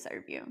relationship really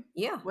serve you?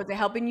 Yeah. Was it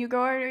helping you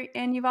grow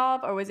and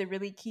evolve, or was it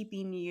really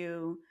keeping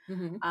you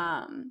Mhm.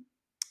 um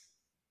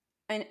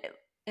in,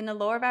 in a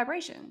lower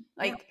vibration?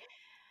 Yeah. Like,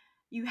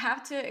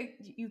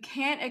 you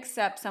can't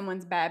accept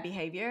someone's bad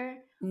behavior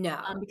No.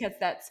 because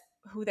that's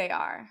who they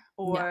are,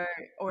 No.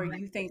 or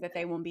you think that 100%.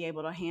 they won't be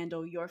able to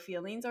handle your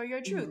feelings or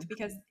your truth, Mhm.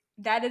 because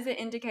that is an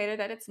indicator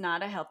that it's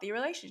not a healthy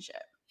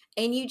relationship.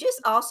 And you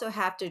just also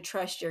have to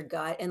trust your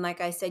gut, and like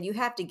I said, you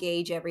have to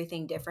gauge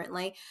everything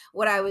differently.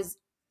 What I was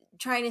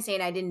trying to say,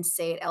 and I didn't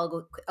say it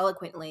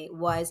eloquently,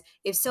 was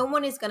if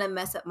someone is gonna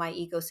mess up my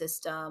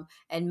ecosystem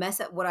and mess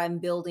up what I'm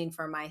building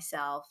for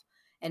myself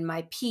and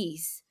my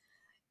peace,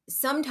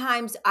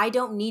 sometimes I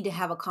don't need to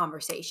have a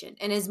conversation.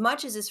 And as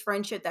much as this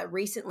friendship that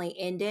recently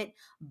ended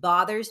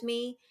bothers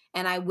me,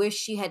 and I wish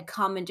she had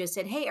come and just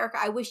said, "Hey, Erica,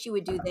 I wish you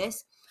would do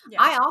this," Yeah,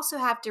 I also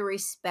have to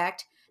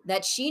respect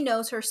that she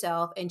knows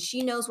herself and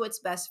she knows what's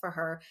best for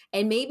her.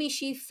 And maybe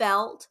she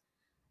felt,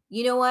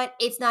 you know what?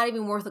 It's not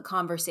even worth a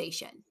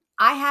conversation.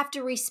 I have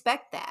to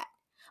respect that.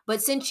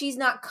 But since she's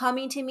not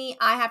coming to me,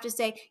 I have to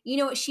say, you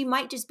know what? She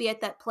might just be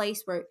at that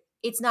place where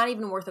it's not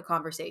even worth a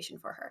conversation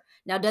for her.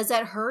 Now, does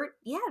that hurt?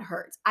 Yeah, it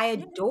hurts. I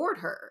yeah, adored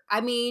her. I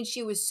mean,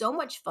 she was so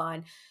much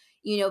fun,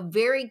 you know,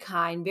 very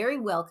kind, very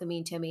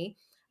welcoming to me.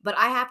 But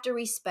I have to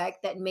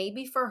respect that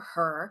maybe for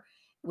her,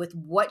 with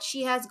what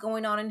she has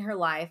going on in her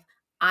life,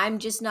 I'm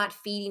just not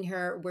feeding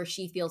her where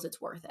she feels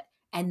it's worth it.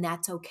 And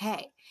that's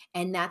okay.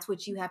 And that's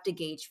what you have to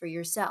gauge for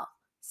yourself.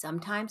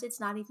 Sometimes it's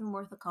not even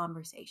worth a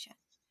conversation.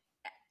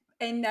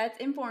 and that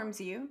informs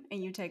you,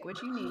 and you take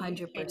what you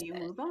need and you 100%.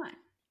 move on.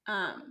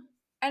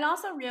 And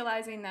also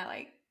realizing that,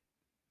 like,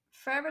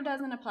 forever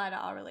doesn't apply to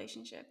all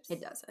It relationships,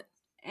 doesn't.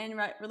 and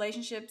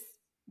relationships,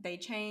 they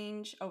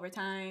change over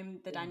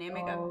time. The They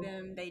dynamic of evolve.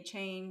 them, they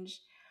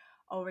change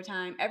over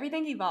time.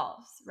 Everything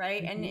evolves,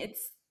 right? And Mhm.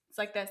 it's It's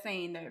like that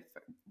saying,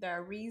 there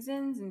are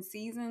reasons and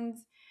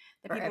seasons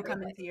that For people come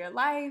everything. into your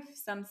life.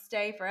 Some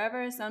stay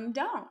forever, some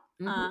don't.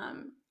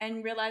 Mhm.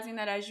 And realizing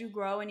that as you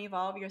grow and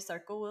evolve, your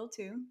circle will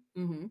too.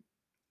 Mhm.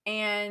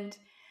 And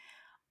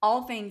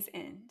all things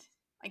end.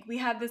 Like we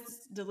have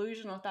this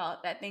delusional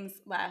thought that things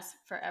last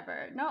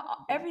forever. No,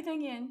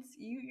 everything ends.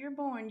 You're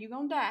born, you're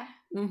gonna die.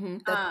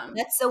 Mhm. Um,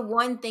 That's the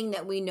one thing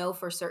that we know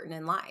for certain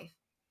in life.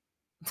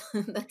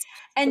 That's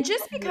and that's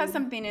just what because we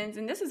something ends,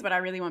 and this is what I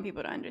really want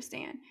people to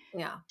understand,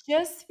 yeah.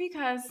 just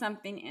because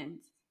something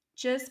ends,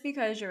 just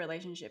because your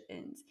relationship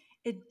ends,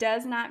 it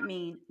does not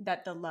mean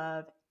that the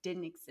love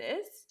didn't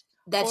exist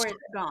That's or true.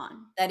 it's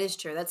gone. That is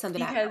true. That's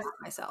something I Because found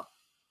out myself.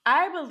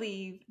 I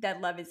believe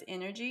that love is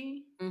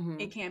energy. It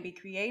Mhm. can't be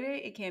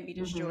created, it can't be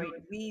Mhm.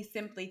 destroyed. We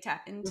simply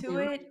tap into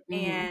Mhm. it. Mhm.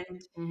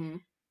 And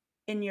Mhm.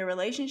 in your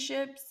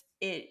relationships,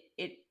 it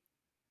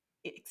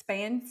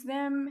expands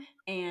them.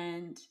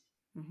 And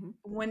Mhm.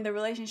 when the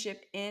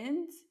relationship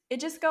ends, it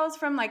just goes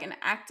from like an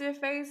active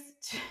phase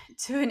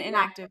to an Yeah,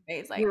 inactive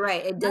phase. Like you're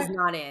right. It my does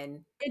not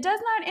end. it does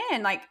not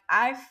end. Like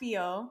I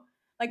feel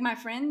like my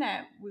friend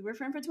that we were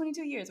friends for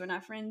 22 years, we're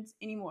not friends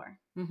anymore.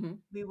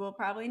 Mhm. We will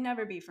probably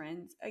never be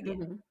friends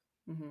again.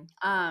 Mhm. Mhm.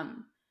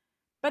 Um,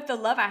 but the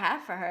love I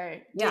have for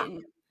her Yeah.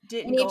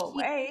 didn't And if go she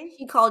away.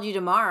 she called you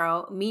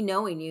tomorrow, me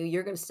knowing you,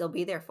 you're gonna still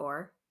be there for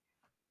her.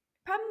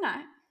 Probably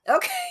not.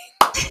 Okay.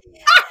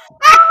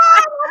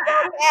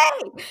 It's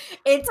okay.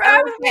 It's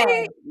Probably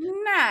okay.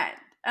 not.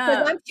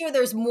 'Cause I'm sure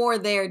there's more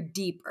there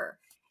deeper.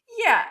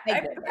 Yeah, I I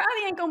get it.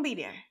 probably ain't gonna be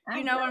there. I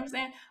You get know what it. I'm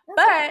saying?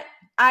 That's okay. But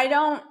I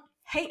don't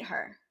hate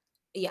her.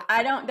 Yeah.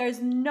 I don't,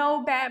 there's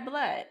no bad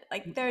blood.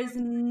 Like Mhm. there's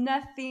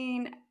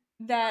nothing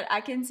that I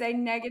can say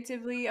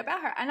negatively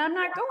about her. And I'm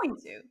not going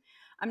to.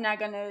 I'm not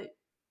gonna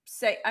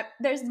say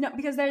there's no,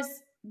 because there's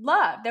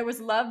love. There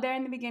was love there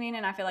in the beginning,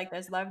 and I feel like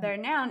there's love there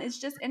now, and it's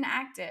just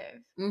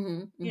inactive.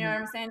 Mhm. You know Mhm.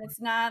 what I'm saying? It's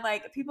not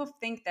like people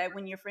think that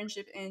when your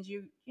friendship ends,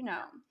 you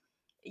know,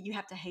 you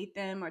have to hate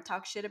them or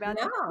talk shit about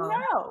them. No. No.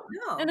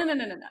 No, No. no, no,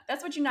 no, no, no.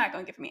 That's what you're not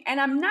going to get from me. And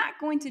I'm not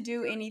going to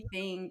do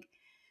anything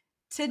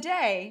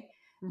today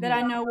that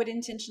I Mhm. know would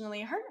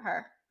intentionally hurt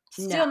her.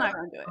 No. Still not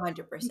going to do it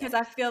 100%. because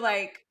I feel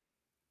like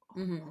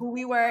Mhm. who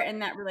we were in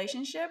that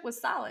relationship was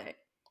solid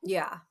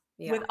Yeah.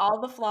 with Yeah. all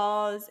the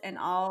flaws and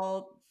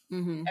all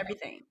Mhm.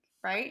 everything,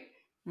 right?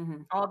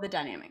 Mhm. All the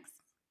dynamics.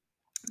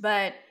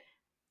 But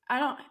I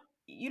don't,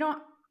 you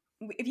don't,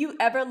 if you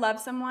ever love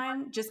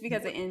someone, just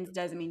because it ends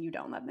doesn't mean you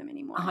don't love them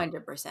anymore.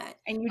 100%.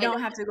 And you And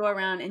don't have to go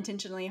around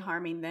intentionally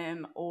harming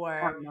them or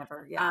or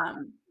never, yeah.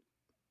 um,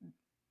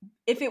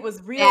 if it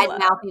was real Bad love,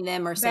 mouthing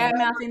them or saying bad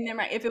mouthing them,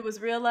 right? If it was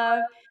real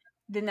love,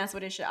 then that's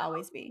what it should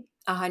always be.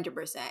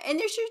 100%. And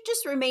there should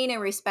just remain a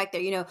respect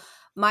there.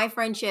 My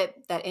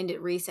friendship that ended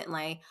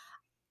recently,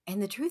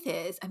 and the truth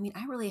is, I mean,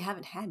 I really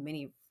haven't had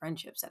many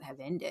friendships that have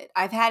ended.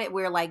 I've had it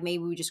where like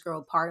maybe we just grow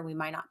apart and we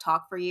might not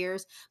talk for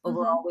years, but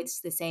we're Hmm. always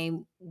the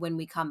same when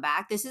we come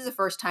back. This is the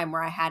first time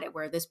where I had it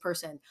where this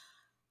person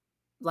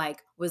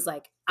like was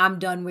like, "I'm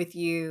done with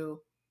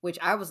you," which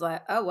I was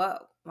like, "Oh, whoa."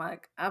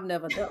 Like, I've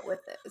never dealt with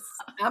this.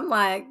 I'm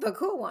like the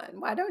cool one.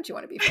 Why don't you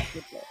want to be friends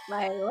with me?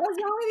 Like,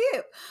 what's wrong with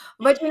you?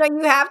 But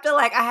you have to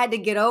like, I had to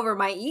get over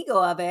my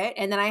ego of it.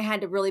 And then I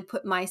had to really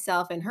put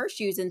myself in her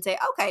shoes and say,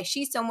 okay,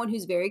 she's someone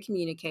who's very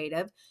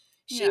communicative.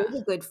 She Yeah.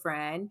 is a good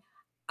friend.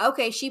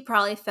 Okay, she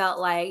probably felt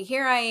like,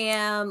 here I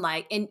am.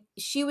 Like, and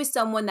she was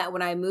someone that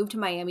when I moved to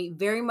Miami,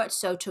 very much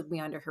so took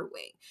me under her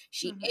wing.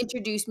 She Hmm.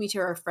 introduced me to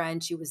her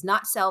friends. She was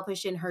not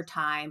selfish in her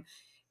time,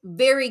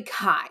 very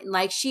kind.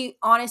 Like she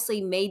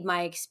honestly made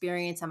my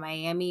experience in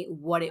Miami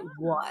what it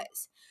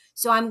was.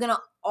 So I'm going to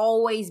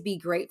always be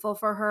grateful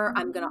for her.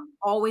 I'm going to Hmm.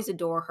 always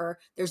adore her.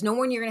 There's no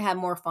one you're going to have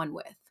more fun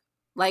with.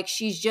 Like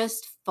she's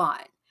just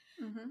fun.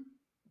 Hmm.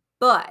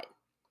 But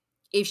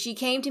if she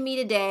came to me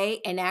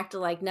today and acted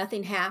like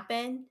nothing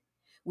happened,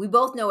 we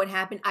both know what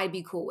happened, I'd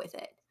be cool with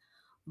it.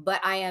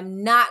 But I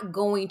am not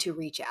going to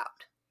reach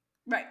out.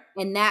 Right.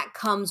 And that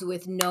comes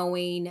with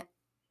knowing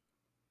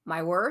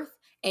my worth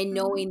and Hmm.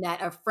 knowing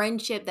that a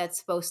friendship that's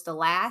supposed to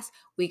last,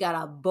 we got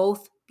to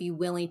both be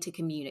willing to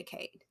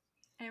communicate.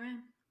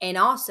 Amen. And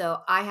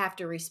also, I have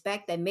to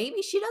respect that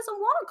maybe she doesn't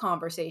want a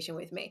conversation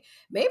with me.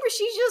 Maybe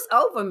she's just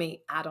over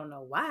me. I don't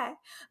know why,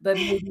 but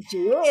maybe she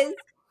is.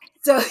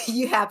 So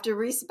you have to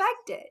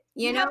respect it,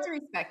 You have to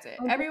respect it.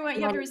 and just Everyone,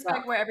 you have let to it go.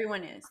 respect where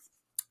everyone is.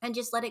 And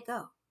just let it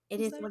go. It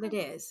Just is let it what go. it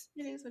is.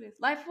 It is what it is.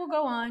 Life will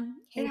go on.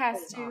 It Can't has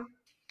put it off,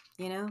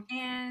 to. you know?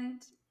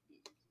 And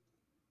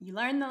you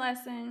learn the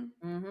lesson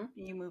Mm-hmm.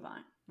 and you move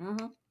on.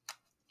 Mm-hmm.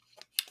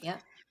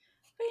 Yep.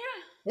 But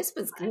yeah, This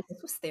was good.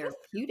 This was that's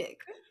therapeutic.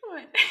 a good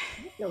one.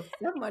 I feel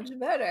so much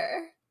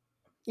better.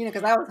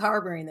 Because I was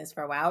harboring this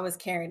for a while. I was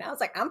carrying. I was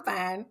like, I'm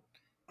fine.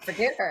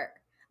 Forget her.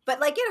 But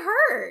like it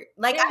hurt.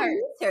 Like It I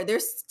hurts. miss her.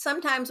 There's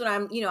sometimes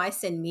when I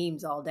send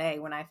memes all day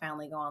when I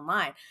finally go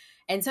online.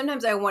 And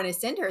sometimes I want to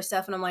send her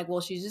stuff and I'm like,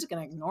 well, she's just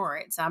gonna ignore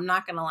it. So I'm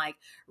not gonna like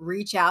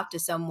reach out to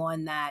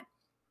someone that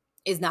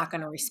is not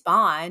gonna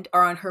respond.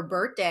 Or on her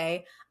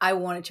birthday, I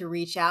wanted to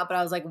reach out, but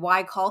I was like,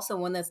 why call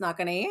someone that's not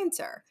gonna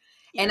answer?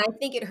 And Yeah. I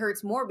think it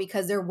hurts more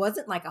because there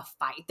wasn't like a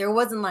fight. There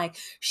wasn't like,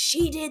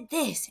 she did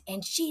this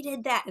and she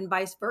did that and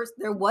vice versa.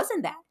 There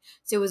wasn't that.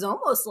 So it was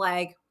almost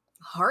like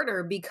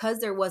harder because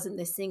there wasn't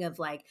this thing of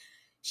like,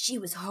 she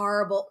was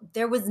horrible.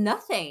 There was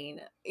nothing,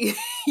 you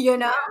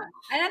know? Yeah.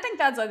 And I think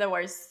that's like the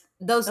worst.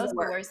 Those are Those the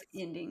are the worst. worst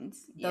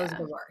endings. Those are Yeah.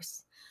 the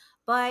worst.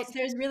 But 'Cause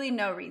there's really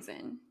no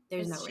reason.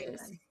 there's no It's just,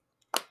 reason.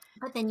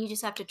 But then you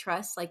just have to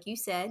trust, like you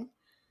said,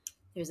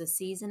 there's a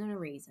season and a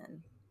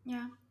reason.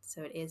 yeah.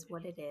 So it is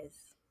what it is.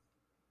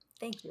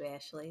 Thank you,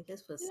 Ashley.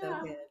 This was so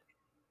Yeah. good.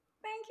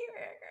 Thank you,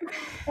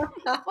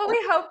 Erica. Well, we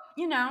hope,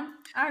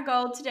 our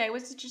goal today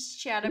was to just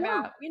chat Yeah.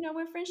 about,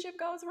 when friendship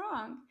goes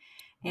wrong.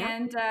 Yep.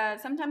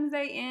 And sometimes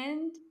they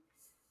end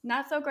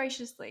not so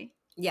graciously.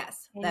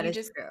 Yes, And that you is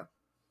just true.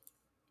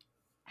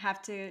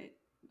 have to,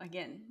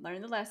 again,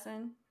 learn the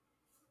lesson,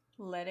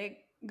 let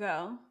it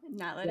go,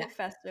 not let Yeah. it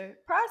fester,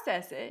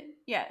 process it,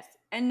 yes.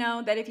 And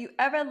know that if you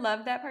ever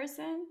love that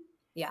person,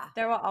 Yeah.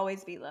 there will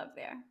always be love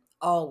there.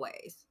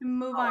 Always. And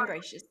move on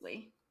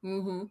graciously.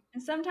 Mm-hmm.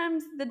 And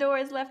sometimes the door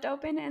is left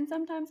open and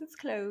sometimes it's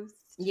closed.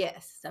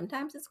 Yes.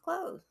 Sometimes it's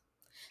closed.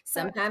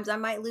 So, Sometimes I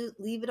might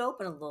leave it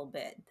open a little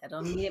bit. That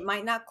don't mean it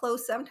might not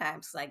close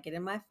sometimes because I get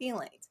in my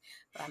feelings,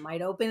 but I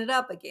might open it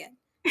up again.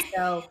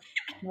 So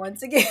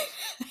once again,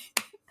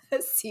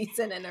 a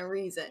season and a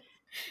reason,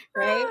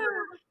 right?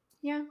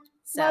 yeah.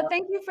 So Well,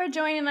 thank you for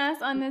joining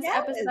us on this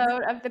yes,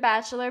 episode of The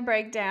Bachelor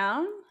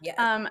Breakdown.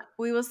 yes.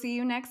 We will see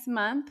you next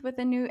month with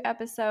a new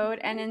episode.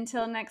 And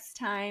until next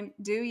time,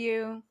 do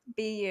you,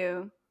 be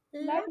you.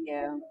 Love Love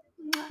you.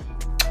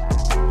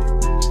 Mwah. Bye.